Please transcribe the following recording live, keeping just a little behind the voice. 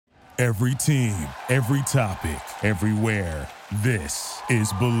Every team, every topic, everywhere. This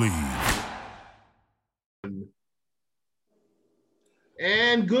is Believe.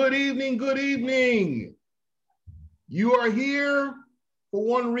 And good evening, good evening. You are here for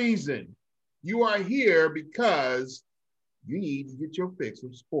one reason. You are here because you need to get your fix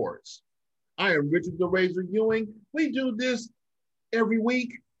of sports. I am Richard the Razor Ewing. We do this every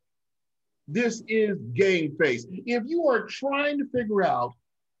week. This is Game Face. If you are trying to figure out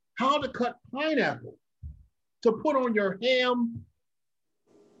how to cut pineapple to put on your ham,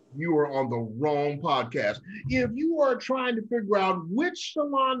 you are on the wrong podcast. If you are trying to figure out which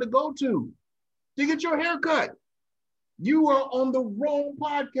salon to go to get your hair cut, you are on the wrong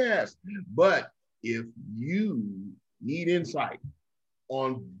podcast. But if you need insight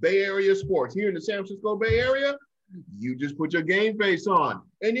on Bay Area sports here in the San Francisco Bay Area, you just put your Game Face on.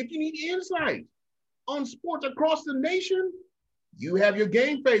 And if you need insight on sports across the nation, you have your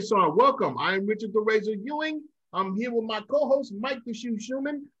Game Face on. Welcome. I am Richard the Razor Ewing. I'm here with my co-host, Mike the Shoe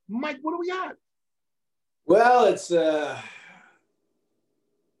Schumann. Mike, what do we got? Well, it's, I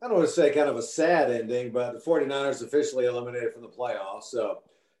don't want to say kind of a sad ending, but the 49ers officially eliminated from the playoffs. So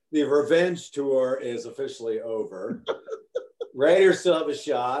the revenge tour is officially over. Raiders still have a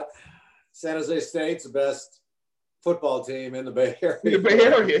shot. San Jose State's the best football team in the Bay Area. In the Bay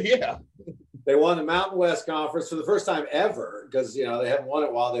Area, yeah. They won the Mountain West Conference for the first time ever because, they haven't won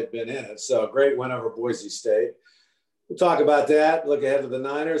it while they've been in it. So great win over Boise State. We'll talk about that, look ahead to the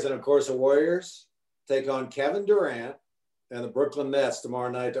Niners, and, of course, the Warriors take on Kevin Durant and the Brooklyn Nets tomorrow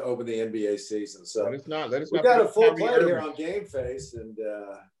night to open the NBA season. So we've got a full play here on Game Face, and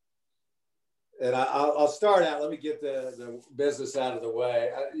I'll start out. Let me get the business out of the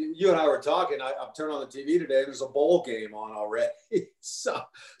way. You and I were talking. I've turned on the TV today. There's a bowl game on already. So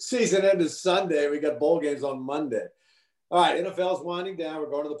season end is Sunday. We got bowl games on Monday. All right, NFL's winding down.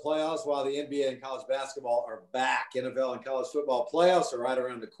 We're going to the playoffs while the NBA and college basketball are back. NFL and college football playoffs are right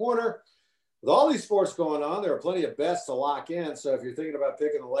around the corner. With all these sports going on, there are plenty of bets to lock in. So if you're thinking about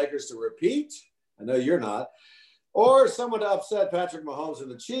picking the Lakers to repeat, I know you're not, or someone to upset Patrick Mahomes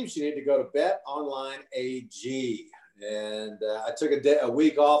and the Chiefs, you need to go to BetOnline AG. And I took a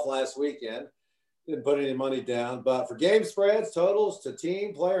week off last weekend. Didn't put any money down. But for game spreads, totals, to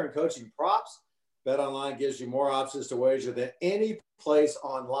team, player, and coaching props, BetOnline gives you more options to wager than any place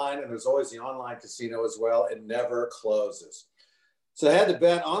online. And there's always the online casino as well. It never closes. So head to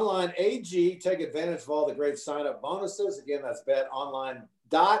BetOnline AG. Take advantage of all the great sign-up bonuses. Again, that's BetOnline.ag.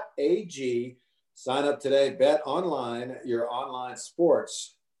 Sign up today. BetOnline, your online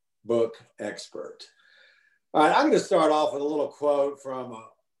sports book expert. All right, I'm going to start off with a little quote from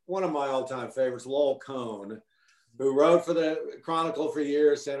one of my all-time favorites, Lowell Cohn, who wrote for the Chronicle for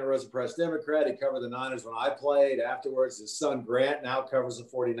years, Santa Rosa Press Democrat. He covered the Niners when I played. Afterwards, his son Grant now covers the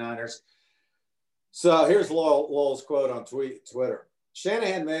 49ers. So here's Lowell's quote on Twitter.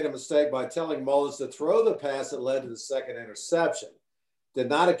 Shanahan made a mistake by telling Mullins to throw the pass that led to the second interception. Did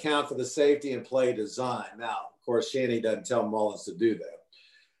not account for the safety and play design. Now, of course, Shanny doesn't tell Mullins to do that.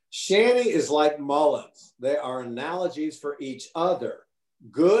 Shanny is like Mullins. They are analogies for each other.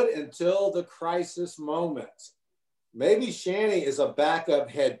 Good until the crisis moment. Maybe Shanny is a backup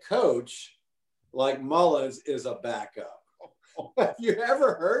head coach like Mullins is a backup. Have you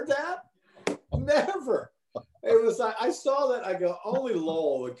ever heard that? Never. It was like, I saw that. I go, only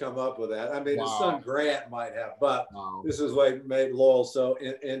Lowell would come up with that. I mean, his son Grant might have, but this is what made Lowell so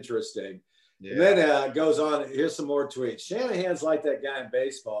interesting. Yeah. And then goes on. Here's some more tweets. Shanahan's like that guy in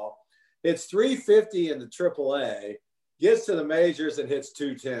baseball. Hits 350 in the AAA, gets to the majors and hits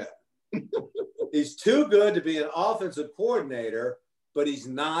 210. He's too good to be an offensive coordinator, but he's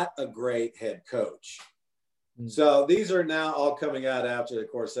not a great head coach. So these are now all coming out after,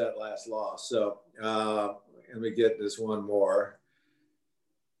 of course, that last loss. So let me get this one more.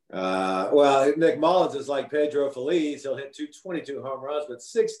 Well, Nick Mullins is like Pedro Feliz. He'll hit 22 home runs, but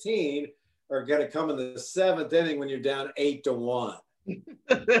 16 are going to come in the seventh inning when you're down 8-1.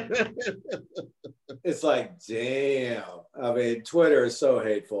 It's like, damn. I mean, Twitter is so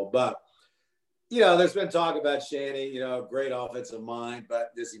hateful. But, there's been talk about Shanny, great offensive mind,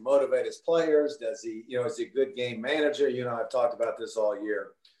 but does he motivate his players? Does he, is he a good game manager? I've talked about this all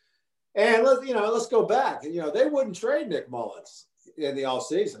year. And let's go back. They wouldn't trade Nick Mullins in the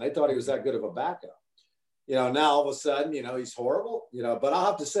offseason. They thought he was that good of a backup. Now all of a sudden, he's horrible, but I'll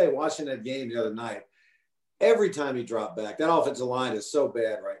have to say, watching that game the other night, every time he dropped back, that offensive line is so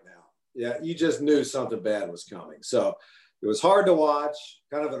bad right now. Yeah, you just knew something bad was coming. So it was hard to watch,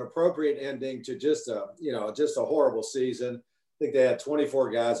 kind of an appropriate ending to just a horrible season. I think they had 24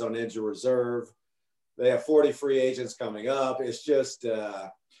 guys on injured reserve. They have 40 free agents coming up. It's just,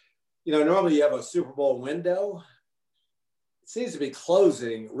 normally you have a Super Bowl window. It seems to be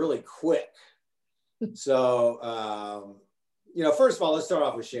closing really quick. So, first of all, let's start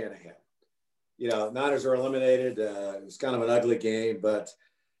off with Shanahan. Niners are eliminated. It was kind of an ugly game, but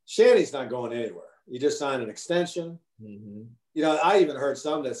Shanny's not going anywhere. He just signed an extension. Mm-hmm. I even heard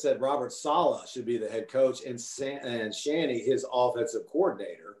some that said Robert Saleh should be the head coach and Shanny his offensive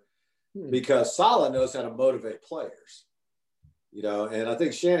coordinator because Saleh knows how to motivate players. And I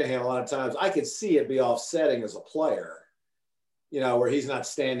think Shanahan, a lot of times, I could see it be offsetting as a player, where he's not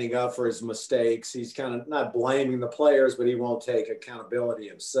standing up for his mistakes. He's kind of not blaming the players, but he won't take accountability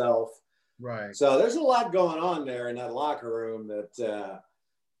himself. Right. So there's a lot going on there in that locker room that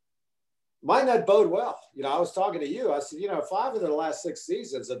might not bode well. I was talking to you. I said, 5 of the last 6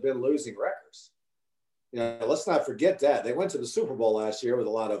 seasons have been losing records. Let's not forget that. They went to the Super Bowl last year with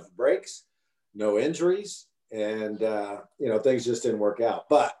a lot of breaks, no injuries, and, things just didn't work out.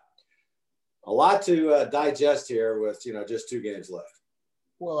 But a lot to digest here with, just 2 games left.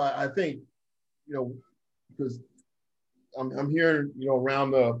 Well, I think, because I'm hearing,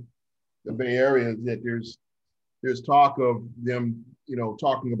 around the Bay Area that there's talk of them,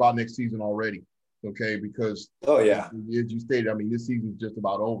 talking about next season already. Okay. Because yeah, as you stated, I mean, this season is just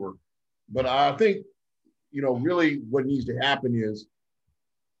about over, but I think, really what needs to happen is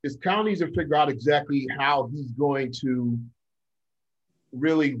Kyle needs to figure out exactly how he's going to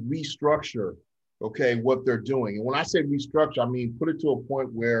really restructure, okay, what they're doing. And when I say restructure, I mean, put it to a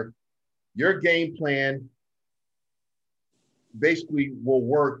point where your game plan basically will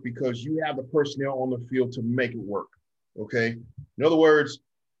work because you have the personnel on the field to make it work, okay? In other words,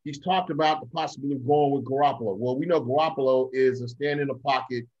 he's talked about the possibility of going with Garoppolo. Well, we know Garoppolo is a stand in the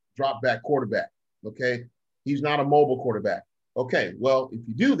pocket, drop back quarterback, okay? He's not a mobile quarterback. Okay, well, if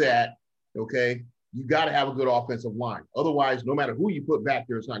you do that, okay, you got to have a good offensive line. Otherwise, no matter who you put back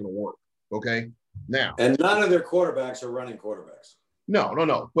there, it's not going to work, okay? Now. And none of their quarterbacks are running quarterbacks.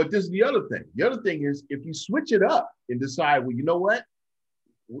 No. But this is the other thing. The other thing is if you switch it up and decide, well, you know what?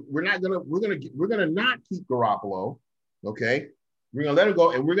 We're gonna not keep Garoppolo, okay? We're gonna let him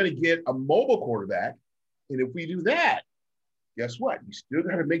go, and we're gonna get a mobile quarterback. And if we do that, guess what? You still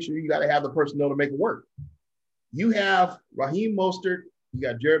got to make sure you got to have the personnel to make it work. You have Raheem Mostert, you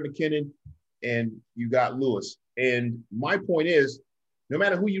got Jerick McKinnon, and you got Lewis. And my point is, no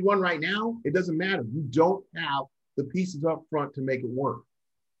matter who you run right now, it doesn't matter. You don't have the pieces up front to make it work.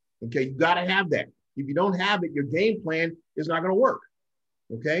 Okay, you got to have that. If you don't have it, your game plan is not going to work.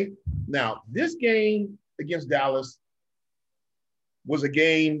 Okay, now this game against Dallas was a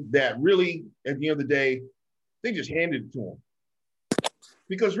game that really, at the end of the day, they just handed it to them.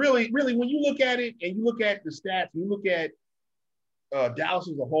 Because really, when you look at it and you look at the stats, you look at Dallas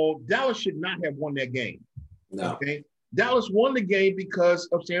as a whole, Dallas should not have won that game. No. Okay, Dallas won the game because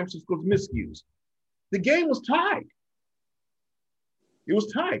of San Francisco's miscues. The game was tied. It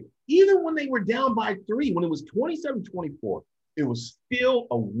was tied. Even when they were down by 3, when it was 27-24, it was still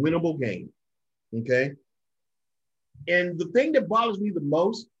a winnable game, okay? And the thing that bothers me the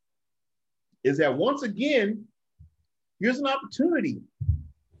most is that once again, here's an opportunity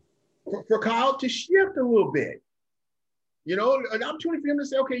for Kyle to shift a little bit. An opportunity for him to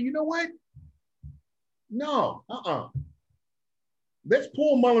say, okay, you know what? No, Let's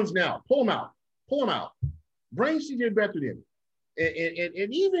pull Mullins now. Pull him out. Bring CJ Beathard in.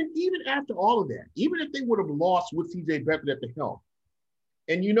 And even after all of that, even if they would have lost with CJ Beathard at the helm,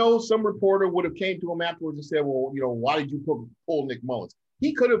 and some reporter would have came to him afterwards and said, well, why did you pull Nick Mullins?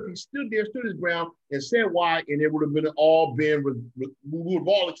 He could have stood his ground and said why, and it would have we would have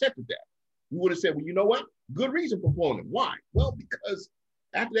all accepted that. We would have said, well, you know what? Good reason for pulling him. Why? Well, because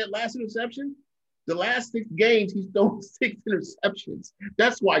after that last interception, the last 6 games, he's thrown 6 interceptions.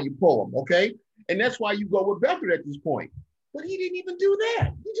 That's why you pull him, okay? And that's why you go with Beathard at this point. But he didn't even do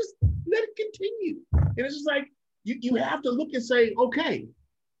that. He just let it continue. And it's just like, you have to look and say, okay,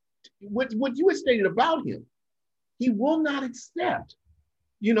 what you had stated about him, he will not accept,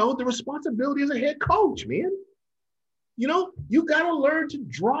 the responsibility as a head coach, man. You got to learn to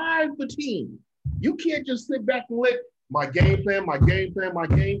drive the team. You can't just sit back and let my game plan.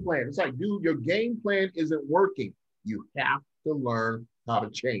 It's like, dude, your game plan isn't working. You have to learn how to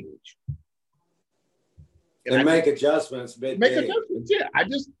change. And make adjustments. Make adjustments, yeah. I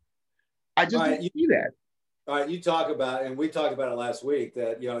just didn't see that. All right, you talk about, and we talked about it last week,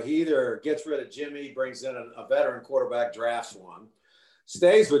 that, he either gets rid of Jimmy, brings in a veteran quarterback, drafts one,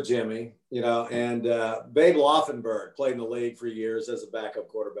 stays with Jimmy, and Babe Laufenberg played in the league for years as a backup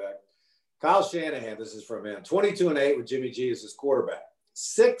quarterback. Kyle Shanahan, this is from him, 22-8 with Jimmy G as his quarterback,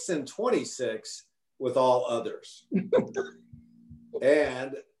 6-26 with all others.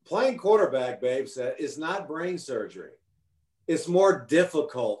 And playing quarterback, Babe said, is not brain surgery. It's more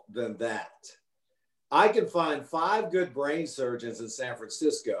difficult than that. I can find 5 good brain surgeons in San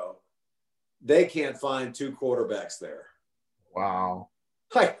Francisco. They can't find 2 quarterbacks there. Wow.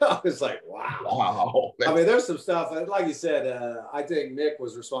 I know. It's like, wow. Wow. I mean, there's some stuff. Like you said, I think Nick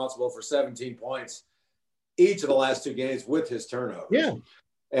was responsible for 17 points each of the last 2 games with his turnovers. Yeah.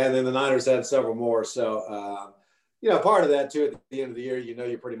 And then the Niners had several more. So, part of that, too, at the end of the year,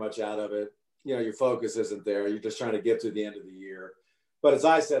 you're pretty much out of it. Your focus isn't there. You're just trying to get to the end of the year. But as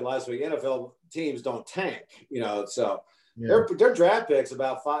I said last week, NFL teams don't tank, so their draft picks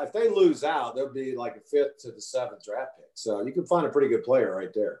about 5. If they lose out, they'll be like a 5th to the 7th draft pick. So you can find a pretty good player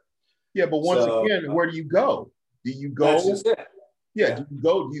right there. Yeah, but once again, where do you go? Do you go? That's just it. Yeah.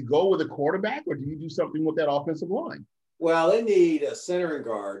 Do you go with a quarterback, or do you do something with that offensive line? Well, they need a center and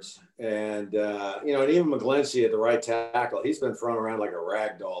guards, and and even McGlinchey at the right tackle. He's been thrown around like a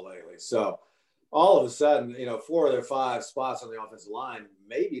rag doll lately. So all of a sudden, 4 of their 5 spots on the offensive line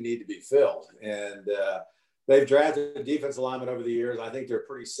maybe need to be filled. And they've drafted a defensive lineman over the years. I think they're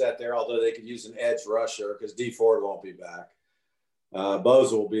pretty set there, although they could use an edge rusher because D Ford won't be back.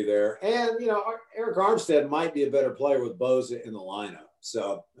 Bosa will be there. And, Eric Armstead might be a better player with Bosa in the lineup.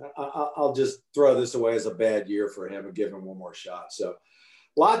 So I'll just throw this away as a bad year for him and give him one more shot. So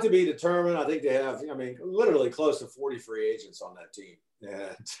a lot to be determined. I think they have, literally close to 40 free agents on that team.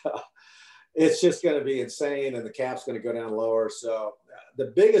 And it's just going to be insane, and the cap's going to go down lower. So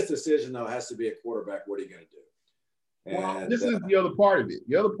the biggest decision, though, has to be a quarterback. What are you going to do? Well, this is the other part of it.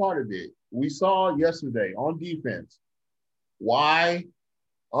 The other part of it, we saw yesterday on defense why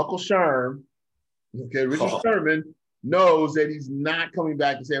Uncle Sherm, Richard Sherman, knows that he's not coming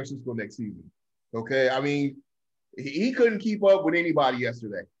back to San Francisco next season. Okay, I mean, he couldn't keep up with anybody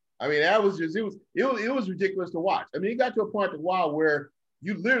yesterday. I mean, that was just it was ridiculous to watch. I mean, it got to a point a while where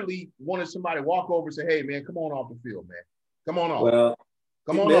you literally wanted somebody to walk over and say, "Hey, man, come on off the field, man. Come on off. Well,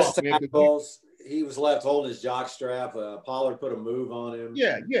 come on off." Tackles. He was left holding his jock strap. Pollard put a move on him.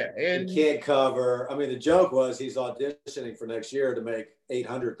 Yeah, and he can't cover. I mean, the joke was he's auditioning for next year to make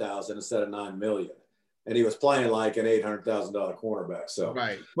 $800,000 instead of $9 million, and he was playing like an $800,000 cornerback. So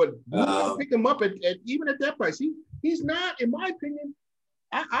right, but pick him up at even at that price. He's not, in my opinion.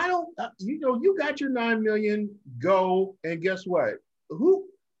 I don't. You got your $9 million. Go, and guess what? Who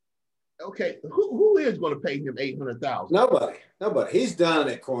is going to pay him $800,000? Nobody. He's done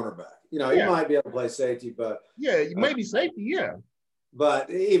at cornerback. He might be able to play safety, but maybe safety, yeah. But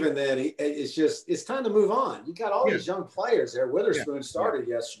even then, it's time to move on. You got all these young players there. Witherspoon started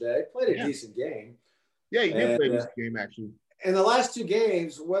yesterday, played a decent game. Yeah, he did play this game actually. And the last 2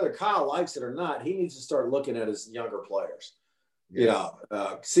 games, whether Kyle likes it or not, he needs to start looking at his younger players. Yeah.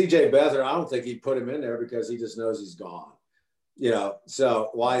 CJ Beathard, I don't think he'd put him in there because he just knows he's gone. So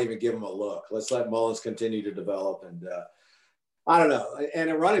why even give him a look? Let's let Mullins continue to develop. And I don't know. And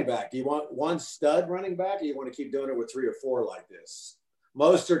a running back, do you want one stud running back, or you want to keep doing it with 3 or 4 like this?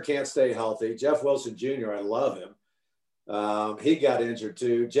 Mostert can't stay healthy. Jeff Wilson Jr., I love him. He got injured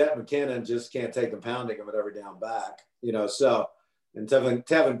too. Jet McKinnon just can't take them pounding him at every down back. So, and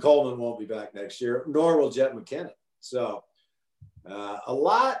Tevin Coleman won't be back next year, nor will Jet McKinnon. So a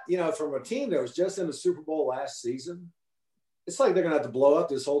lot, from a team that was just in the Super Bowl last season, it's like they're going to have to blow up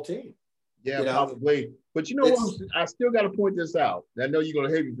this whole team. Yeah, probably. But what? I still got to point this out. I know you're going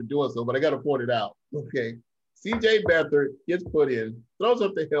to hate me for doing so, but I got to point it out. Okay. CJ Beathard gets put in, throws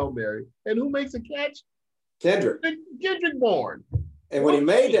up the Hail Mary, and who makes a catch? Kendrick Bourne. And when he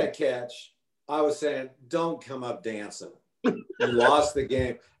made that catch, I was saying, don't come up dancing. You lost the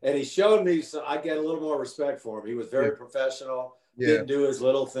game. And he showed me, so I get a little more respect for him. He was very professional. Didn't do his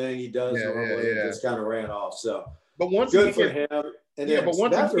little thing he does normally. Just kind of ran off. So but once good for him. And then but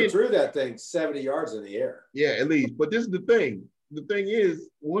once he threw that thing 70 yards in the air. Yeah, at least. But this is the thing. The thing is,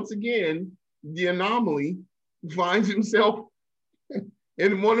 once again, the anomaly finds himself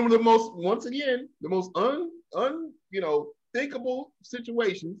in one of the most, thinkable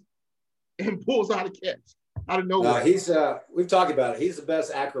situations and pulls out a catch out of nowhere. We've talked about it. He's the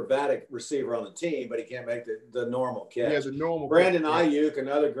best acrobatic receiver on the team, but he can't make the normal catch. Yeah, the normal. Brandon Ayuk,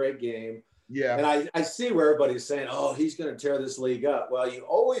 another great game. Yeah. And I see where everybody's saying, oh, he's going to tear this league up. Well, you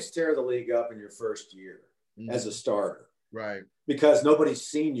always tear the league up in your first year as a starter. Right. Because nobody's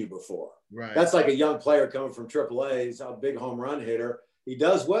seen you before. Right. That's like a young player coming from AAA. He's a big home run hitter. He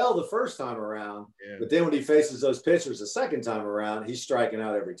does well the first time around, but then when he faces those pitchers the second time around, he's striking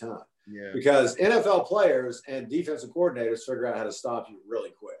out every time. Yeah. Because NFL players and defensive coordinators figure out how to stop you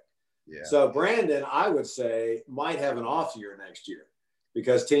really quick. Yeah. So Brandon, I would say, might have an off year next year.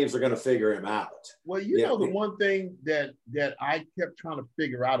 because teams are going to figure him out. Well, you know, the one thing that I kept trying to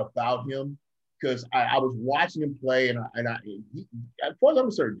figure out about him, because I was watching him play, and as far as I'm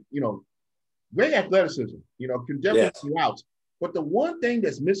concerned, you know, great athleticism, you know, can definitely do outs. But the one thing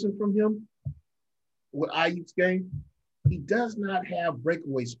that's missing from him with Ayuk's game, he does not have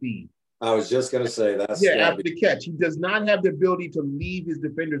breakaway speed. I was just going to say that. After the catch, he does not have the ability to leave his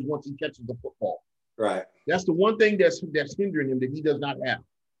defenders once he catches the football. Right. That's the one thing that's hindering him that he does not have.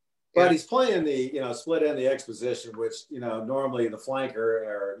 But he's playing the, you know, split end, the exposition, which, you know, normally the flanker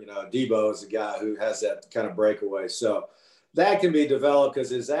or, you know, Debo is the guy who has that kind of breakaway. So that can be developed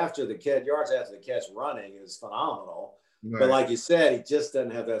because his after the catch, yards after the catch running is phenomenal. Right. But like you said, he just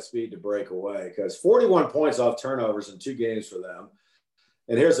doesn't have that speed to break away, because 41 points off turnovers in 2 games for them.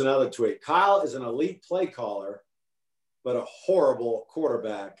 And here's another tweet. Kyle is an elite play caller, but a horrible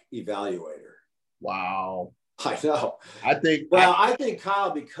quarterback evaluator. Wow. I know. I think Kyle,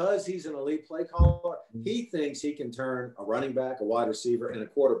 because he's an elite play caller, he thinks he can turn a running back, a wide receiver, and a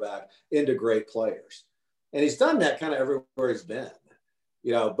quarterback into great players. And he's done that kind of everywhere he's been,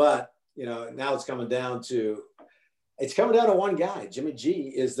 you know, but, you know, now it's coming down to one guy. Jimmy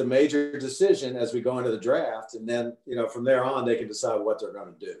G is the major decision as we go into the draft. And then, you know, from there on, they can decide what they're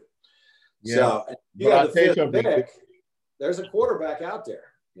going to do. Yeah. So you got the 5th pick. There's a quarterback out there,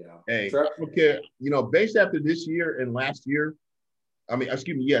 you know. Hey, okay. You know, based after this year and last year, this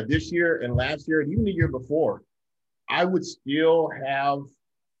year and last year, and even the year before, I would still have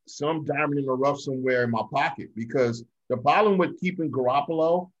some diamond in the rough somewhere in my pocket, because the problem with keeping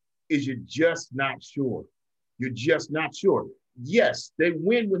Garoppolo is you're just not sure. You're just not sure. Yes, they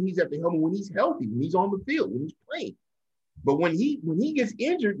win when he's at the helmet, when he's healthy, when he's on the field, when he's playing. But when he gets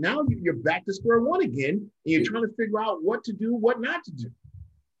injured, now you're back to square one again, and you're trying to figure out what to do, what not to do.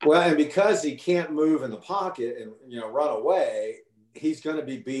 Well, and because he can't move in the pocket and, you know, run away, he's going to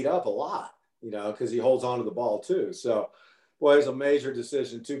be beat up a lot, you know, because he holds on to the ball too. So, boy, there's a major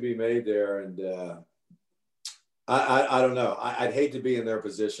decision to be made there. And I don't know. I'd hate to be in their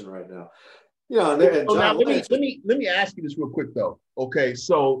position right now. You know, and John, now let me ask you this real quick though. Okay,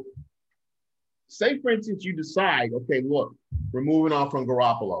 so say for instance you decide, okay, look, we're moving on from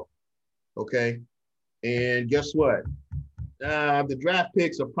Garoppolo. Okay, and guess what? The draft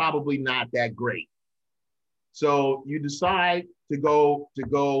picks are probably not that great. So you decide to go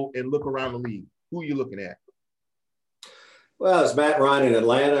and look around the league. Who are you looking at? Well, it's Matt Ryan in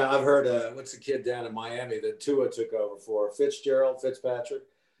Atlanta. I've heard what's the kid down in Miami that Tua took over for? Fitzpatrick.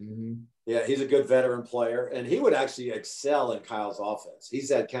 Mm-hmm. Yeah, he's a good veteran player, and he would actually excel in Kyle's offense. He's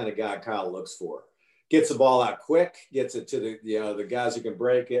that kind of guy Kyle looks for. Gets the ball out quick, gets it to the guys who can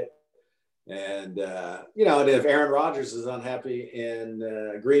break it. And, you know, and if Aaron Rodgers is unhappy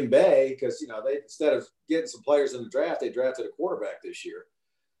in Green Bay, because, you know, they, instead of getting some players in the draft, they drafted a quarterback this year.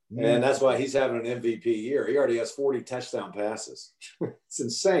 Mm-hmm. And that's why he's having an MVP year. He already has 40 touchdown passes. It's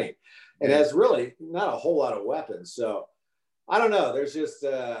insane. And has really not a whole lot of weapons. So, I don't know. There's just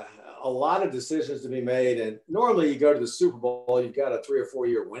a lot of decisions to be made. And normally you go to the Super Bowl, you've got a 3 or 4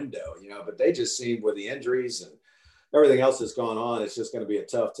 year window, you know, but they just seem, with the injuries and everything else that's gone on, it's just going to be a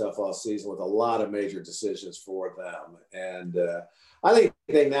tough off season with a lot of major decisions for them. And I think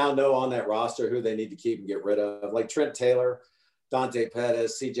they now know on that roster who they need to keep and get rid of, like Trent Taylor, Dante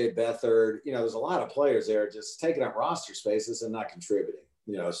Pettis, CJ Beathard. You know, there's a lot of players there just taking up roster spaces and not contributing,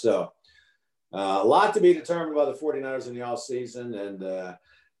 you know, so a lot to be determined by the 49ers in the offseason, and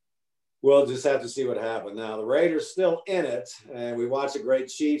we'll just have to see what happens. Now, the Raiders still in it, and we watched a great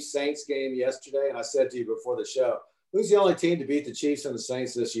Chiefs-Saints game yesterday, and I said to you before the show, who's the only team to beat the Chiefs and the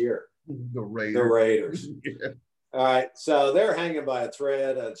Saints this year? The Raiders. The Raiders. Yeah. All right, so they're hanging by a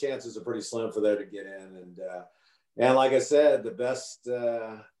thread. Chances are pretty slim for them to get in. And like I said, the best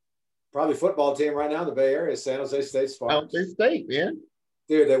probably football team right now in the Bay Area is San Jose State Spartans. San Jose State, man.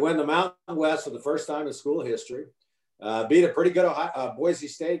 Dude, they win the Mountain West for the first time in school history. Beat a pretty good Boise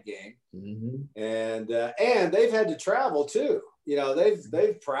State game. Mm-hmm. And they've had to travel too. You know,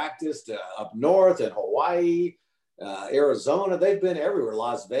 they've practiced up north in Hawaii, Arizona. They've been everywhere,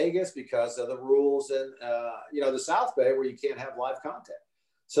 Las Vegas, because of the rules and, you know, the South Bay where you can't have live contact.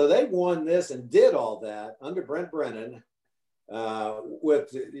 So they won this and did all that under Brent Brennan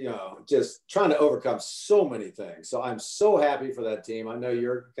with, you know, just trying to overcome so many things. So I'm so happy for that team. I know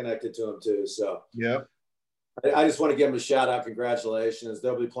you're connected to them too. So yeah, I just want to give them a shout out. Congratulations.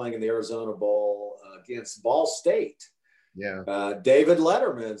 They'll be playing in the Arizona Bowl against Ball State. Yeah. David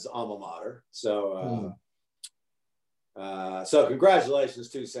Letterman's alma mater. So, so congratulations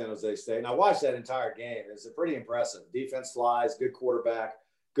to San Jose State. And I watched that entire game. It's pretty impressive. Defense flies, good quarterback.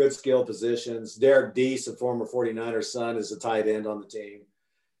 good skill positions. Derek Deese, a former 49ers son, is a tight end on the team.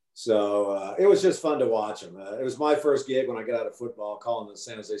 So it was just fun to watch him. It was my first gig when I got out of football, calling the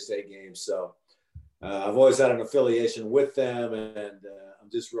San Jose State games. So I've always had an affiliation with them, and I'm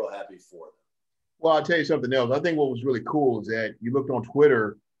just real happy for them. Well, I'll tell you something else. I think what was really cool is that you looked on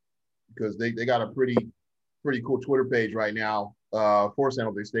Twitter, because they got a pretty cool Twitter page right now for San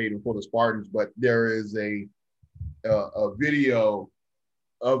Jose State and for the Spartans. But there is a video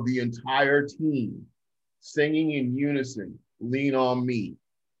of the entire team singing in unison, "Lean on Me."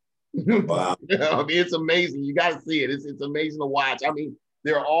 Wow. I mean, it's amazing. You got to see it. It's amazing to watch. I mean,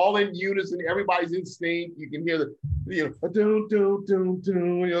 they're all in unison. Everybody's in sync. You can hear the, they're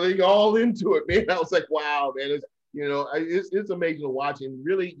all into it, man. I was like, wow, man. It's amazing to watch. And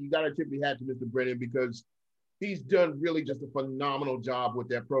really, you got to tip your hat to Mr. Brennan, because he's done really just a phenomenal job with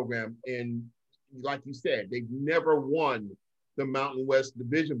that program. And like you said, they've never won the Mountain West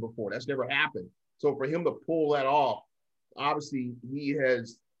Division before. That's never happened. So for him to pull that off, obviously he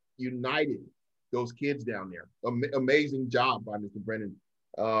has united those kids down there. Amazing job by Mr. Brennan.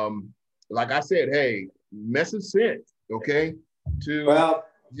 Like I said, hey, message sent, okay?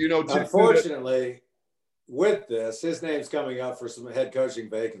 Unfortunately, with this, his name's coming up for some head coaching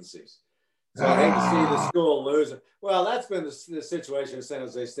vacancies. So I hate to see the school losing. Well, that's been the situation at San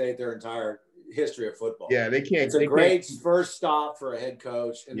Jose State their entire history of football. Yeah, they can't. It's a great first stop for a head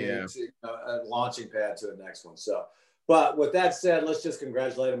coach, and yeah, it's a launching pad to the next one. So, but with that said, let's just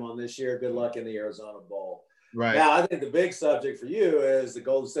congratulate him on this year. Good luck in the Arizona Bowl. Right. Now, I think the big subject for you is the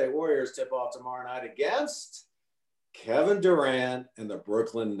Golden State Warriors tip off tomorrow night against Kevin Durant and the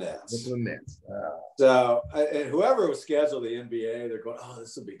Brooklyn Nets. So, and whoever was scheduled the NBA, they're going, oh,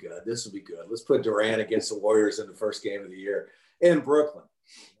 this will be good. This will be good. Let's put Durant against the Warriors in the first game of the year in Brooklyn.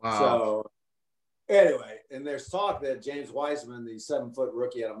 Wow. So, anyway, and there's talk that James Wiseman, the 7-foot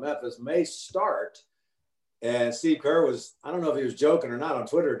rookie out of Memphis, may start. And Steve Kerr was, I don't know if he was joking or not on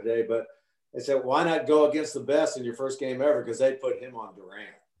Twitter today, but they said, why not go against the best in your first game ever? Because they put him on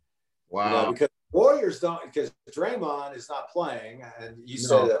Durant. Wow. Because Warriors don't, because Draymond is not playing, and you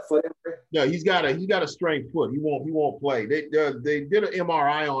said that foot injury. No, he's got a strained foot. He won't play. They did an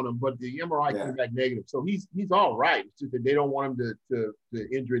MRI on him, but the MRI came back negative. So he's all right. It's just that they don't want him to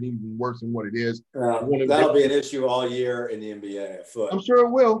injure it even worse than what it is. That'll be an issue all year in the NBA. Foot. I'm sure it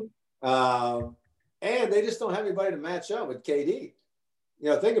will. And they just don't have anybody to match up with KD.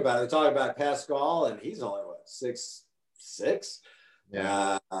 Think about it. They talk about Pascal, and he's only 6'6".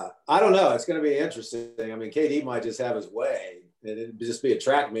 Yeah. I don't know. It's going to be interesting. I mean, KD might just have his way. It'd just be a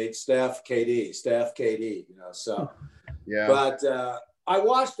track meet, Steph, KD. So. Yeah. But I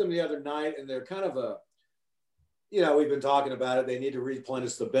watched them the other night, and they're kind of we've been talking about it. They need to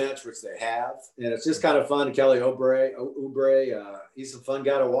replenish the bench, which they have. And it's just kind of fun. Kelly Oubre, he's a fun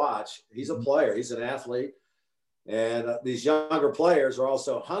guy to watch. He's a player. He's an athlete. And these younger players are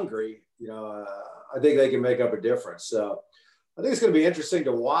also hungry. I think they can make up a difference. So I think it's going to be interesting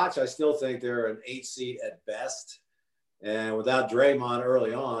to watch. I still think they're an 8 seed at best. And without Draymond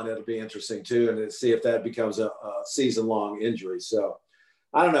early on, it'll be interesting too. And to see if that becomes a season-long injury. So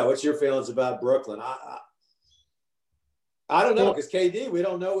I don't know. What's your feelings about Brooklyn? I don't know, because KD, we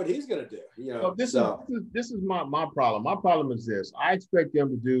don't know what he's going to do. This is my problem. My problem is this. I expect them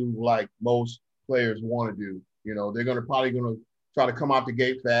to do like most players want to do. They're probably going to try to come out the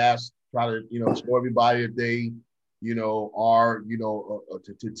gate fast, try to, show everybody that they, are,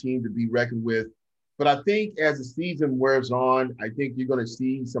 a team to be reckoned with. But I think as the season wears on, I think you're going to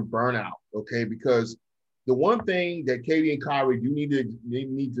see some burnout, okay? Because the one thing that KD and Kyrie do need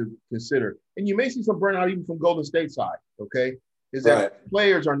to consider, and you may see some burnout even from Golden State side, okay, is that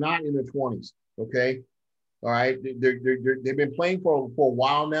players are not in their 20s, okay? All right? They've been playing for a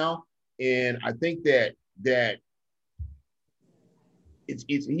while now, and I think that it's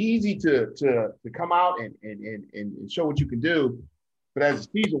easy to come out and show what you can do, but as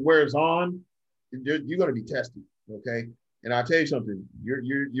the season wears on, you're going to be tested, okay? And I'll tell you something,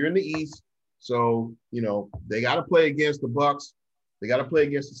 you're in the East, so they got to play against the Bucks, they got to play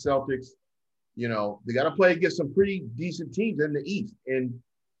against the Celtics, they got to play against some pretty decent teams in the East, and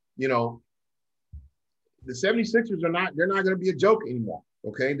the 76ers they're not going to be a joke anymore,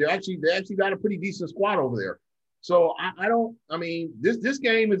 okay? They actually got a pretty decent squad over there. So this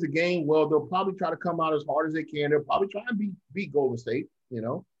game is a game, well, they'll probably try to come out as hard as they can. They'll probably try and beat Golden State,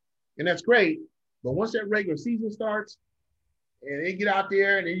 and that's great. But once that regular season starts and they get out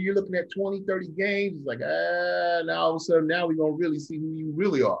there and then you're looking at 20, 30 games, it's like, now all of a sudden, now we're going to really see who you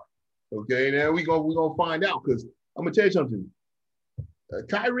really are. Okay, now we're gonna find out, because I'm going to tell you something.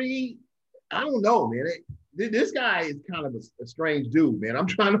 Kyrie, I don't know, man. this guy is kind of a strange dude, man. I'm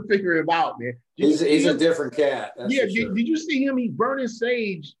trying to figure him out, man. He's a different cat. Yeah, sure. did you see him? He's burning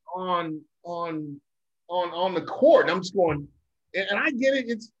sage on the court. And I'm just going, and I get it.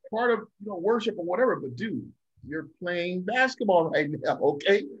 It's part of worship or whatever. But dude, you're playing basketball right now,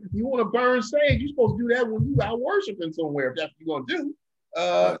 okay? You want to burn sage? You're supposed to do that when you out worshiping somewhere. If that's what you're gonna do.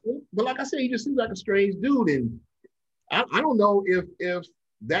 But like I said, he just seems like a strange dude, and I don't know if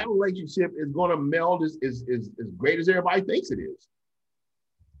that relationship is going to meld as great as everybody thinks it is.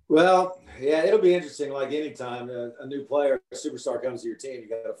 Well, yeah, it'll be interesting. Like anytime a new player, a superstar comes to your team, you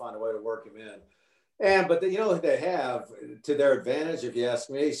got to find a way to work him in. But they have to their advantage, if you ask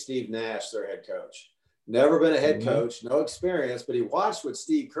me, Steve Nash, their head coach. Never been a head coach, no experience, but he watched what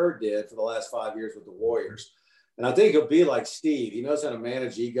Steve Kerr did for the last 5 years with the Warriors. And I think he'll be like Steve. He knows how to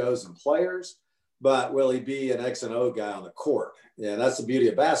manage egos and players, but will he be an X and O guy on the court? Yeah, that's the beauty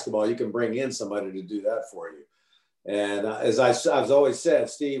of basketball. You can bring in somebody to do that for you. And as I've always said,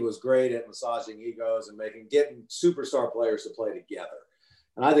 Steve was great at massaging egos and getting superstar players to play together.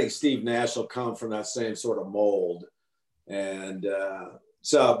 And I think Steve Nash will come from that same sort of mold. And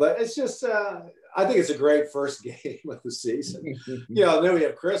but it's just, I think it's a great first game of the season. Then we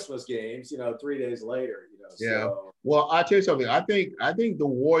have Christmas games, 3 days later. Yeah. So. Well, I'll tell you something. I think the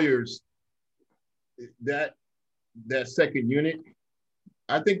Warriors, that second unit,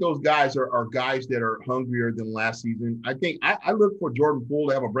 I think those guys are guys that are hungrier than last season. I think I look for Jordan Poole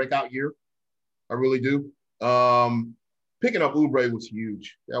to have a breakout year. I really do. Picking up Oubre was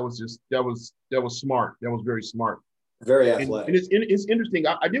huge. That was smart. That was very smart. Very athletic. And it's interesting.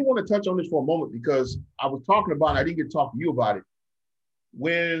 I did want to touch on this for a moment because I was talking about it. I didn't get to talk to you about it.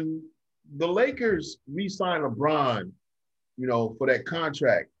 When the Lakers re-signed LeBron, for that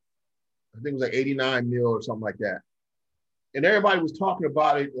contract, I think it was like $89 million or something like that. And everybody was talking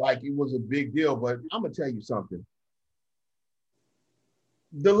about it like it was a big deal, but I'm going to tell you something.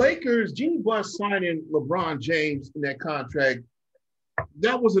 The Lakers, Jeanie Buss signing LeBron James in that contract,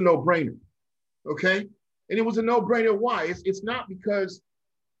 that was a no-brainer, okay? And it was a no-brainer. Why? It's not because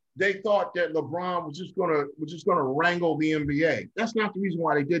they thought that LeBron was just gonna wrangle the NBA. That's not the reason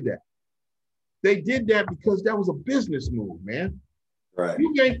why they did that. They did that because that was a business move, man. Right.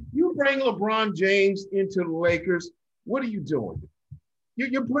 You bring LeBron James into the Lakers. What are you doing?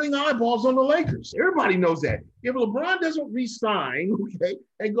 You're putting eyeballs on the Lakers. Everybody knows that. If LeBron doesn't re-sign, okay,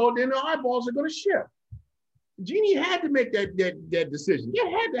 and go, then the eyeballs are going to shift. Jeanie had to make that decision. It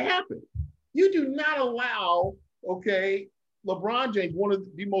had to happen. You do not allow, okay, LeBron James, one of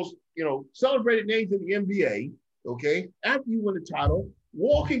the most celebrated names in the NBA, okay, after you win the title,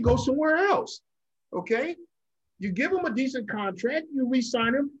 walk and go somewhere else, okay? You give him a decent contract, you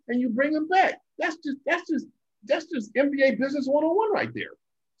re-sign him, and you bring him back. That's just NBA business 101 right there.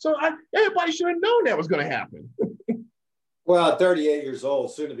 So everybody should have known that was going to happen. Well, 38 years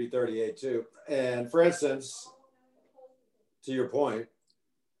old, soon to be 38 too. And for instance, to your point,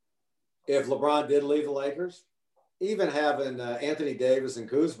 if LeBron did leave the Lakers, even having Anthony Davis and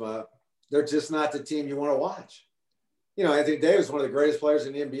Kuzma, they're just not the team you want to watch. Anthony Davis is one of the greatest players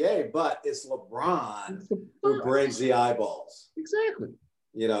in the NBA, but it's LeBron who brings the eyeballs. Exactly.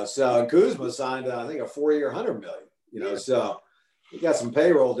 So Kuzma signed, I think, a 4-year, $100 million. So he got some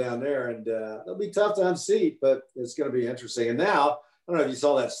payroll down there, and it'll be tough to unseat, but it's going to be interesting. And now, I don't know if you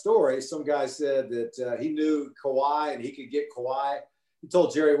saw that story. Some guy said that he knew Kawhi and he could get Kawhi. He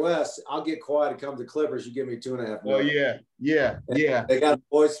told Jerry West, "I'll get Kawhi to come to Clippers. You give me $2.5 million." Oh yeah. They got a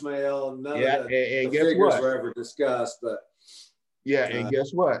voicemail. None of the figures were ever discussed, but. Yeah, and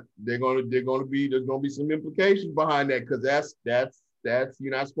guess what? There's gonna be some implications behind that because that's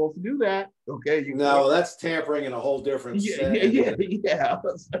you're not supposed to do that. Okay. That's tampering in a whole different sense. Yeah.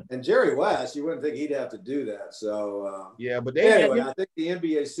 And Jerry West, you wouldn't think he'd have to do that. So but anyway, I think the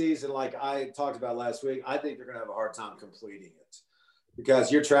NBA season, like I talked about last week, I think they're gonna have a hard time completing it.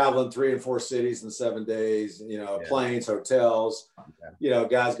 Because you're traveling 3 and 4 cities in 7 days, planes, hotels,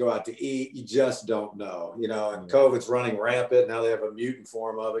 guys go out to eat. You just don't know, and COVID's running rampant. Now they have a mutant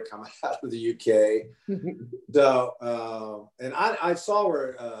form of it coming out of the UK. So, and I saw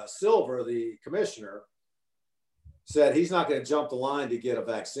where Silver, the commissioner, said he's not going to jump the line to get a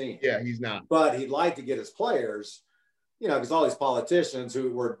vaccine. Yeah, he's not. But he'd like to get his players, because all these politicians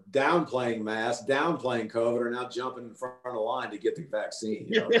who were downplaying masks, downplaying COVID, are now jumping in front of the line to get the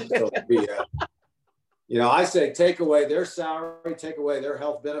vaccine. I say take away their salary, take away their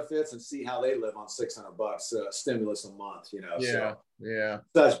health benefits, and see how they live on $600 stimulus a month. Yeah.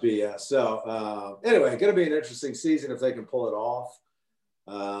 Such BS. So anyway, going to be an interesting season if they can pull it off.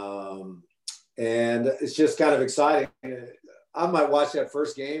 And it's just kind of exciting. I might watch that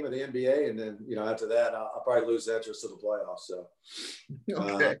first game of the NBA, and then, after that, I'll probably lose interest in the playoffs. So,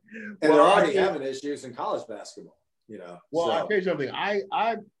 Okay. And they're already having issues in college basketball, Well, so. I'll tell you something.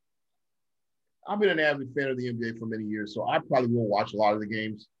 I've been an avid fan of the NBA for many years, so I probably won't watch a lot of the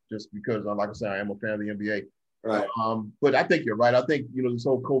games just because, like I said, I am a fan of the NBA. Right. But I think you're right. I think, this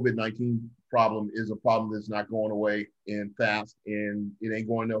whole COVID-19 problem is a problem that's not going away fast, and it ain't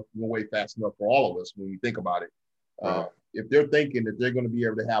going away fast enough for all of us when you think about it. Right. If they're thinking that they're going to be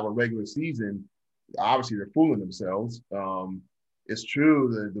able to have a regular season, obviously they're fooling themselves. It's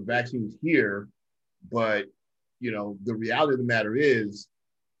true the vaccine is here, but, the reality of the matter is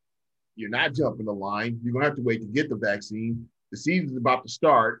you're not jumping the line. You're going to have to wait to get the vaccine. The season's about to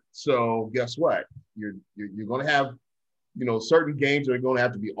start. So guess what? You're going to have, certain games are going to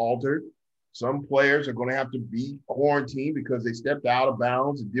have to be altered. Some players are going to have to be quarantined because they stepped out of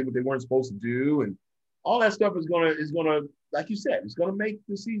bounds and did what they weren't supposed to do. And all that stuff is going to, like you said, it's going to make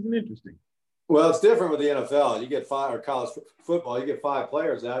the season interesting. Well, it's different with the NFL. You get 5, or college football, you get 5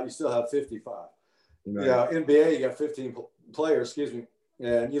 players out, you still have 55. Right. NBA, you got 15 players,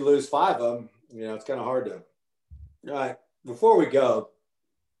 and you lose 5 of them. It's kind of hard to. All right. Before we go,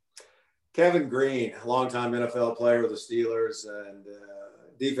 Kevin Green, longtime NFL player with the Steelers and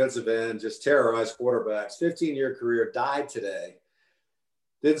defensive end, just terrorized quarterbacks. 15-year career, died today.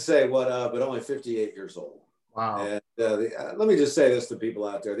 Didn't say what, but only 58 years old. Wow. And let me just say this to people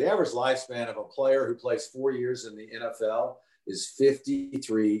out there. The average lifespan of a player who plays 4 years in the NFL is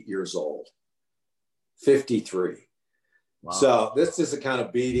 53 years old. 53. Wow. So this is a kind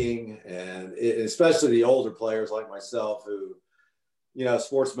of beating, and especially the older players like myself who,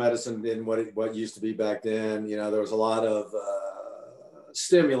 sports medicine in what used to be back then, there was a lot of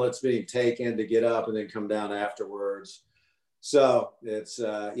stimulants being taken to get up and then come down afterwards. So it's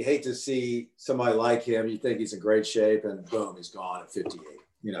you hate to see somebody like him. You think he's in great shape, and boom, he's gone at 58.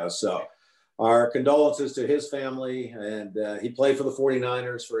 So our condolences to his family, and he played for the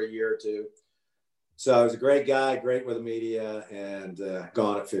 49ers for a year or two. So he's a great guy, great with the media, and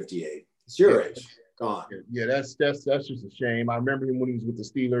gone at 58. It's your age, gone. Yeah, that's just a shame. I remember him when he was with the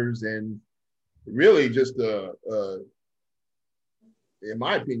Steelers, and really just in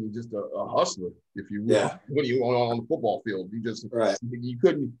my opinion, just a hustler, if you will. Yeah. When you on the football field, you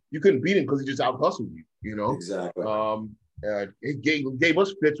couldn't beat him because he just out hustled you. Exactly. It gave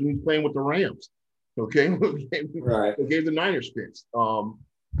us fits when he was playing with the Rams. Okay, right. It gave the Niners fits.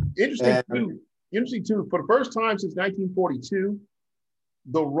 Interesting too. For the first time since 1942,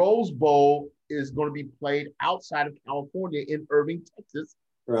 the Rose Bowl is going to be played outside of California in Irving, Texas,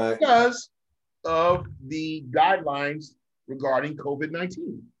 right? Because of the guidelines regarding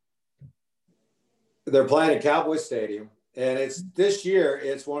COVID-19. They're playing at Cowboy Stadium, and this year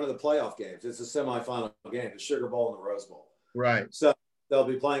it's one of the playoff games. It's a semifinal game, the Sugar Bowl and the Rose Bowl. Right. So they'll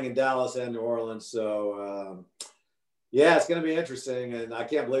be playing in Dallas and New Orleans. So, yeah, it's going to be interesting. And I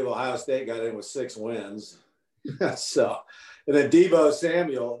can't believe Ohio State got in with 6 wins. So, and then Debo, the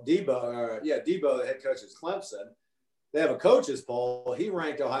head coach of Clemson, they have a coaches poll. He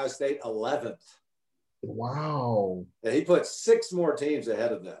ranked Ohio State 11th. Wow. And he put 6 more teams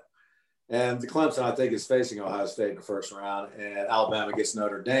ahead of them. And the Clemson, I think, is facing Ohio State in the first round. And Alabama gets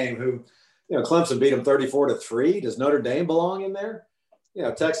Notre Dame, who, Clemson beat them 34-3. Does Notre Dame belong in there?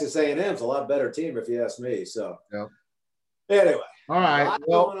 Texas A&M is a lot better team, if you ask me. So, Anyway. All right. A lot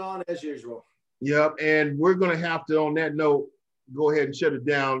going on as usual. Yep. And we're going to have to, on that note, go ahead and shut it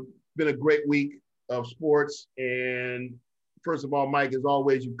down. It's been a great week of sports. And first of all, Mike, as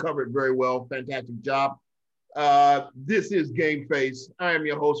always, you covered very well. Fantastic job. This is Game Face. I am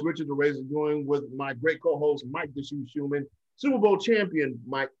your host, Richard the Razor, joined with my great co-host, Mike the Shoe Schumann, Super Bowl champion,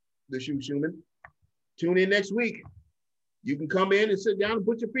 Mike the Shoe Schumann. Tune in next week. You can come in and sit down and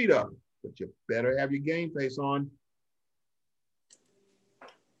put your feet up, but you better have your game face on.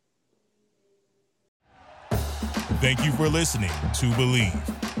 Thank you for listening to Believe.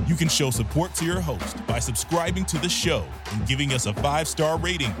 You can show support to your host by subscribing to the show and giving us a 5-star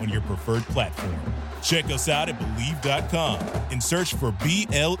rating on your preferred platform. Check us out at Believe.com and search for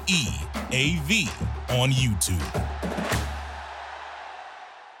BLEAV on YouTube.